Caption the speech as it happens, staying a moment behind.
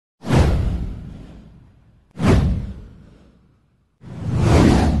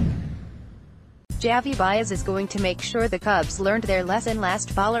Javy Baez is going to make sure the Cubs learned their lesson last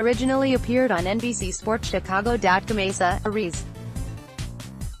fall. Originally appeared on nbcsportschicago.comMESA, Ariz.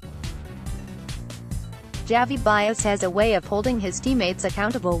 Javy Baez has a way of holding his teammates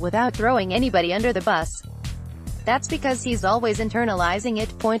accountable without throwing anybody under the bus. That's because he's always internalizing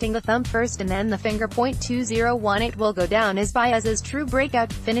it, pointing the thumb first and then the finger. 2018 will go down as Baez's true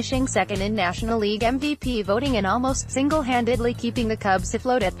breakout, finishing second in National League MVP voting and almost single-handedly keeping the Cubs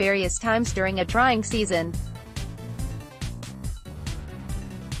afloat at various times during a trying season.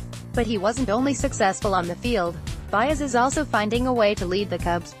 But he wasn't only successful on the field. Baez is also finding a way to lead the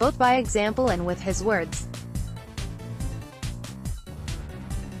Cubs, both by example and with his words.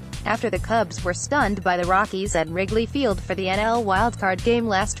 After the Cubs were stunned by the Rockies at Wrigley Field for the NL wildcard game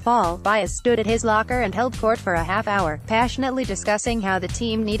last fall, Baez stood at his locker and held court for a half hour, passionately discussing how the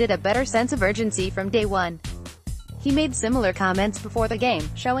team needed a better sense of urgency from day one. He made similar comments before the game,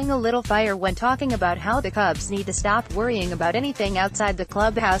 showing a little fire when talking about how the Cubs need to stop worrying about anything outside the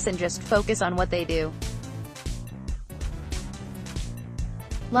clubhouse and just focus on what they do.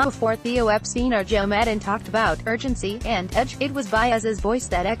 Long before Theo Epstein or Joe Maddon talked about urgency and edge, it was Baez's voice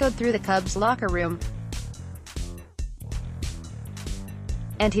that echoed through the Cubs' locker room.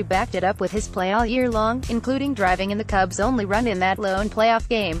 And he backed it up with his play all year long, including driving in the Cubs' only run in that lone playoff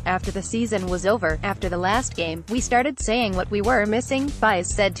game. After the season was over, after the last game, we started saying what we were missing, Baez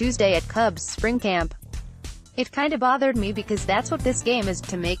said Tuesday at Cubs spring camp. It kinda bothered me because that's what this game is,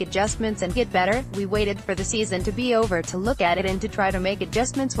 to make adjustments and get better. We waited for the season to be over to look at it and to try to make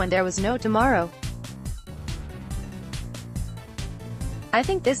adjustments when there was no tomorrow. I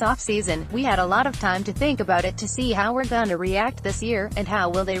think this off-season, we had a lot of time to think about it, to see how we're gonna react this year, and how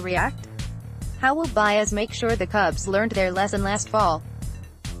will they react? How will Baez make sure the Cubs learned their lesson last fall?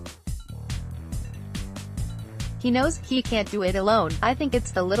 He knows he can't do it alone. I think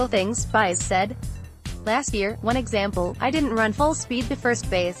it's the little things, Baez said. Last year, one example, I didn't run full speed to first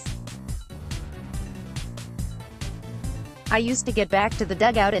base. I used to get back to the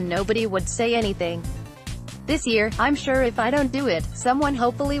dugout and nobody would say anything. This year, I'm sure if I don't do it, someone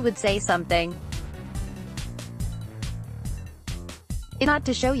hopefully would say something. It's not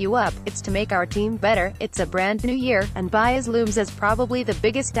to show you up, it's to make our team better. It's a brand new year, and Baez looms as probably the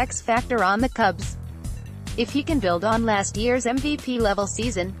biggest X factor on the Cubs. If he can build on last year's MVP-level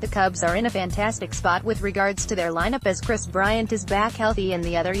season, the Cubs are in a fantastic spot with regards to their lineup, as Kris Bryant is back healthy and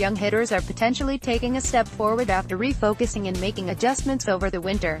the other young hitters are potentially taking a step forward after refocusing and making adjustments over the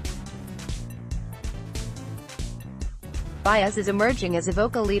winter. Baez is emerging as a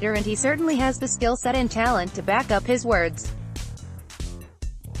vocal leader, and he certainly has the skill set and talent to back up his words.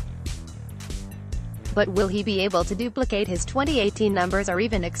 But will he be able to duplicate his 2018 numbers or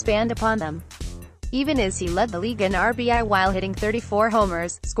even expand upon them? Even as he led the league in RBI while hitting 34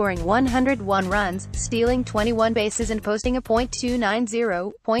 homers, scoring 101 runs, stealing 21 bases and posting a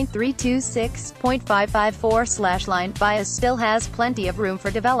 .290, .326, .554 line, Baez still has plenty of room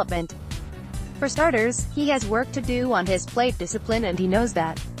for development. For starters, he has work to do on his plate discipline, and he knows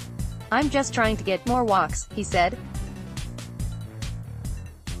that. "I'm just trying to get more walks," he said.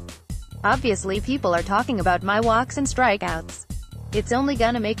 "Obviously people are talking about my walks and strikeouts. It's only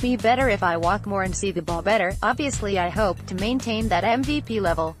gonna make me better if I walk more and see the ball better. Obviously I hope to maintain that MVP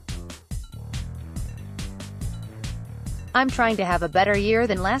level. I'm trying to have a better year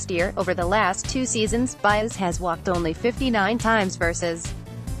than last year." Over the last 2 seasons, Baez has walked only 59 times versus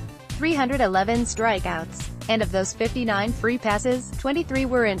 311 strikeouts. And of those 59 free passes, 23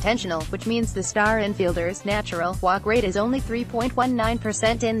 were intentional, which means the star infielder's natural walk rate is only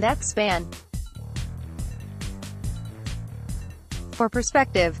 3.19% in that span. For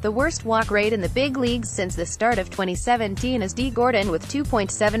perspective, the worst walk rate in the big leagues since the start of 2017 is D. Gordon with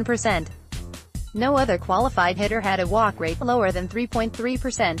 2.7%. No other qualified hitter had a walk rate lower than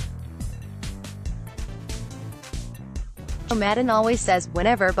 3.3%. Joe Maddon always says,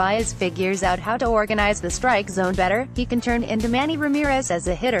 whenever Baez figures out how to organize the strike zone better, he can turn into Manny Ramirez as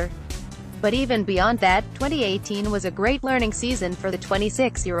a hitter. But even beyond that, 2018 was a great learning season for the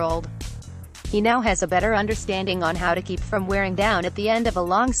 26-year-old. He now has a better understanding on how to keep from wearing down at the end of a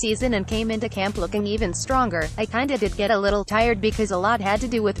long season, and came into camp looking even stronger. "I kinda did get a little tired because a lot had to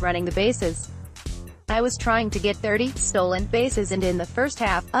do with running the bases. I was trying to get 30 stolen bases, and in the first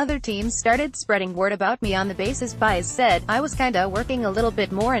half, other teams started spreading word about me on the bases," Baez said. "I was kinda working a little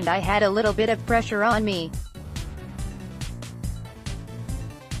bit more and I had a little bit of pressure on me.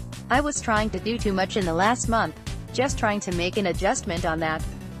 I was trying to do too much in the last month. Just trying to make an adjustment on that."